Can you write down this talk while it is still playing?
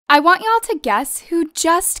I want y'all to guess who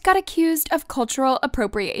just got accused of cultural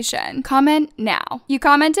appropriation. Comment now. You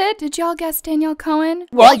commented? Did y'all guess Danielle Cohn?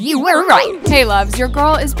 Well, you were right. Hey loves, your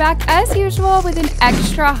girl is back as usual with an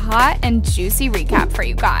extra hot and juicy recap for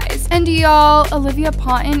you guys. And y'all, Olivia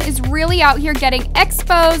Ponton is really out here getting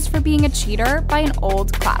exposed for being a cheater by an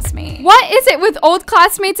old classmate. What is it with old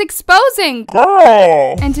classmates exposing?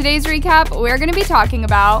 Girl. In today's recap, we're gonna be talking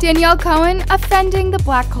about Danielle Cohn offending the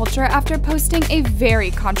black culture after posting a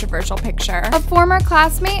very controversial picture, a former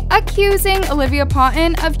classmate accusing Olivia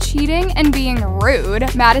Ponton of cheating and being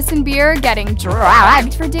rude, Madison getting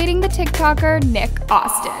dragged for dating the TikToker Nick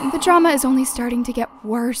Austin. The drama is only starting to get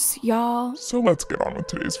worse, y'all. So let's get on with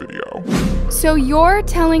today's video. So you're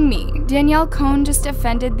telling me Danielle Cohn just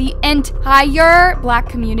offended the entire black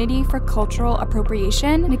community for cultural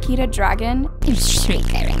appropriation? Nikita Dragon?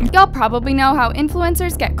 Y'all probably know how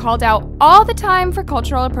influencers get called out all the time for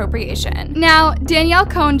cultural appropriation. Now, Danielle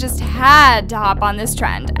Cohn just had to hop on this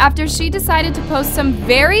trend after she decided to post some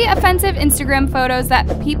very offensive Instagram photos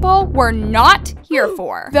that people were not here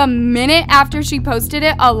for. The minute after she posted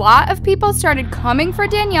it, a lot of people started coming for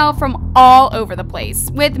Danielle from all over the place,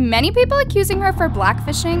 with many people accusing her for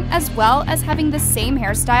blackfishing as well as having the same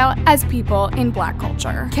hairstyle as people in black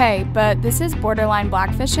culture. Okay, but this is borderline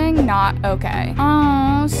blackfishing, not okay.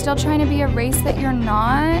 Oh, still trying to be a race that you're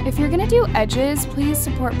not? If you're gonna do edges, please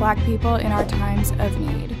support black people in our times of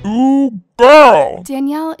need. Ooh, girl.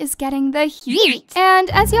 Danielle is getting the heat. And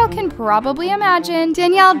as y'all can probably imagine,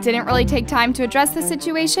 Danielle didn't really take time to address the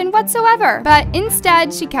situation whatsoever, but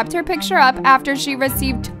instead she kept her picture up after she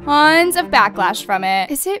received tons of backlash from it.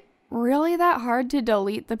 Is it really that hard to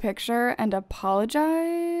delete the picture and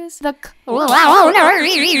apologize? But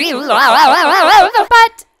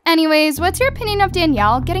anyways, what's your opinion of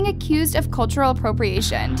Danielle getting accused of cultural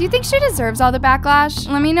appropriation? Do you think she deserves all the backlash?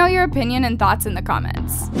 Let me know your opinion and thoughts in the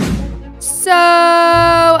comments. So,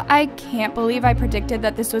 I can't believe I predicted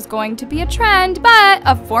that this was going to be a trend, but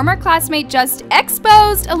a former classmate just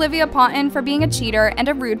exposed Olivia Ponton for being a cheater and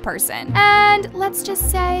a rude person. And let's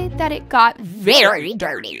just say that it got very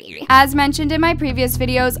dirty. As mentioned in my previous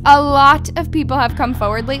videos, a lot of people have come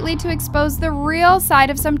forward lately to expose the real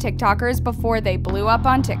side of some TikTokers before they blew up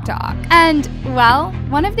on TikTok. And, well,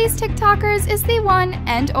 one of these TikTokers is the one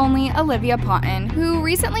and only Olivia Ponton, who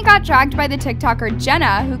recently got dragged by the TikToker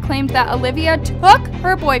Jenna, who claimed that Olivia took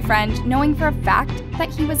her boyfriend, knowing for a fact that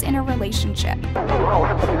he was in a relationship.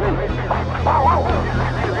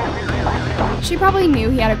 She probably knew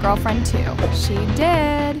he had a girlfriend too. She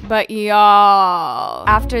did. But y'all,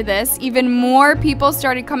 after this, even more people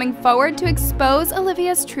started coming forward to expose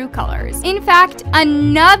Olivia's true colors. In fact,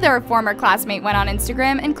 another former classmate went on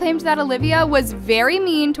Instagram and claimed that Olivia was very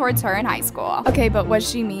mean towards her in high school. Okay, but was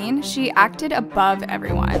she mean? She acted above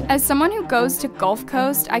everyone. As someone who goes to Gulf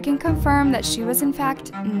Coast, I can confirm that she was in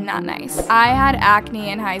fact not nice. I had acne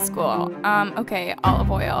in high school. Okay,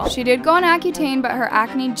 olive oil. She did go on Accutane, but her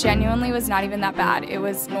acne genuinely was not even that bad. It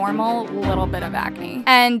was normal, little bit of acne.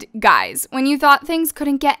 And guys, when you thought things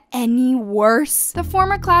couldn't get any worse, the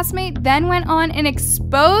former classmate then went on and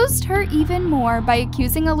exposed her even more by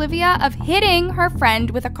accusing Olivia of hitting her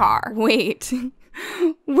friend with a car. Wait,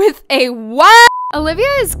 with a what? Olivia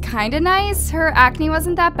is kinda nice. Her acne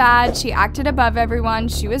wasn't that bad. She acted above everyone.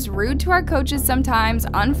 She was rude to our coaches sometimes,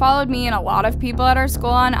 unfollowed me and a lot of people at our school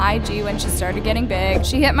on IG when she started getting big.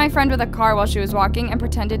 She hit my friend with a car while she was walking and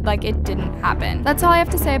pretended like it didn't happen. That's all I have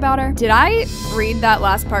to say about her. Did I read that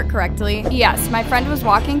last part correctly? Yes, my friend was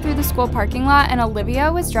walking through the school parking lot and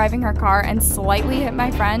Olivia was driving her car and slightly hit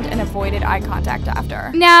my friend and avoided eye contact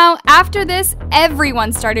after. Now, after this,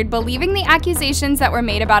 everyone started believing the accusations that were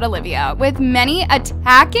made about Olivia, with many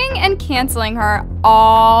attacking and canceling her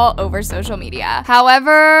all over social media.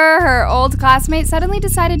 However, her old classmate suddenly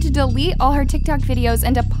decided to delete all her TikTok videos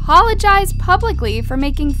and apologize publicly for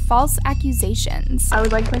making false accusations. I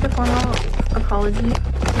would like to make a formal apology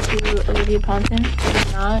to Olivia Ponton. She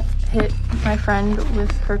did not hit my friend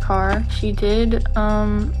with her car. She did,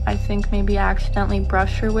 I think maybe accidentally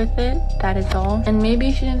brush her with it. That is all. And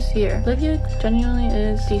maybe she didn't see her. Olivia genuinely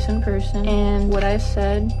is a decent person, and what I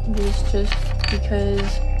said was just because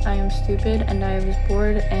I am stupid and I was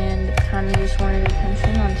bored and kind of just wanted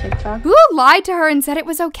attention on TikTok. Who lied to her and said it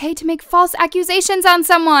was okay to make false accusations on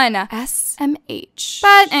someone? SMH.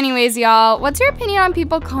 But anyways, y'all, what's your opinion on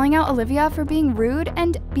people calling out Olivia for being rude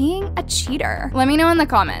and being a cheater? Let me know in the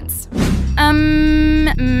comments.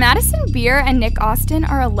 Madison and Nick Austin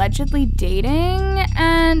are allegedly dating,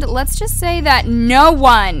 and let's just say that no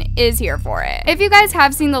one is here for it. If you guys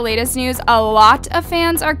have seen the latest news, a lot of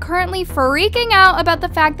fans are currently freaking out about the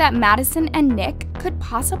fact that Madison and Nick could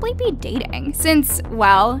possibly be dating. Since,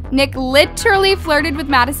 well, Nick literally flirted with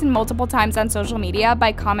Madison multiple times on social media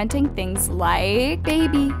by commenting things like,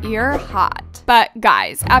 "Baby, you're hot." But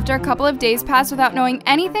guys, after a couple of days passed without knowing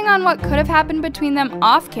anything on what could have happened between them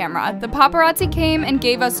off camera, the paparazzi came and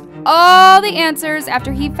gave us all the answers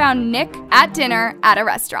after he found Nick at dinner at a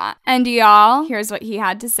restaurant. And y'all, here's what he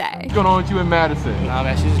had to say. What's going on with you and Madison? Nah,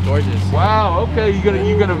 man, she's gorgeous. Wow, okay, you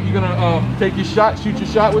gonna take your shot, shoot your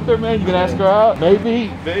shot with her, man? You gonna ask her out? Maybe.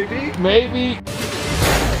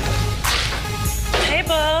 Hey,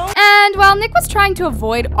 boo. And while Nick was trying to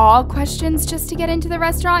avoid all questions just to get into the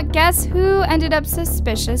restaurant, guess who ended up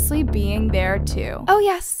suspiciously being there too? Oh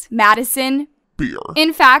yes, Madison. Beer.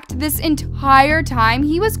 In fact, this entire time,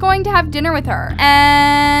 he was going to have dinner with her.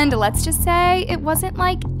 And let's just say it wasn't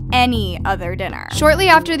like any other dinner. Shortly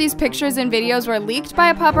after these pictures and videos were leaked by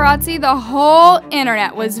a paparazzi, the whole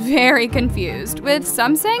internet was very confused, with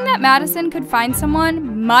some saying that Madison could find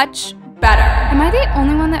someone much better. Am I the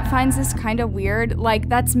only one that finds this kind of weird? Like,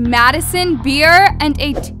 that's Madison Beer and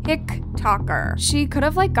a TikToker. She could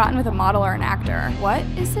have like gotten with a model or an actor. What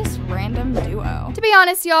is this random duo? To be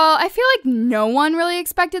honest, y'all, I feel like no one really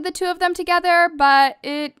expected the two of them together, but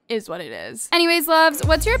it is what it is. Anyways, loves,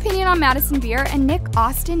 what's your opinion on Madison Beer and Nick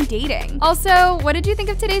Austin dating? Also, what did you think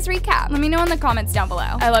of today's recap? Let me know in the comments down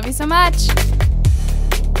below. I love you so much.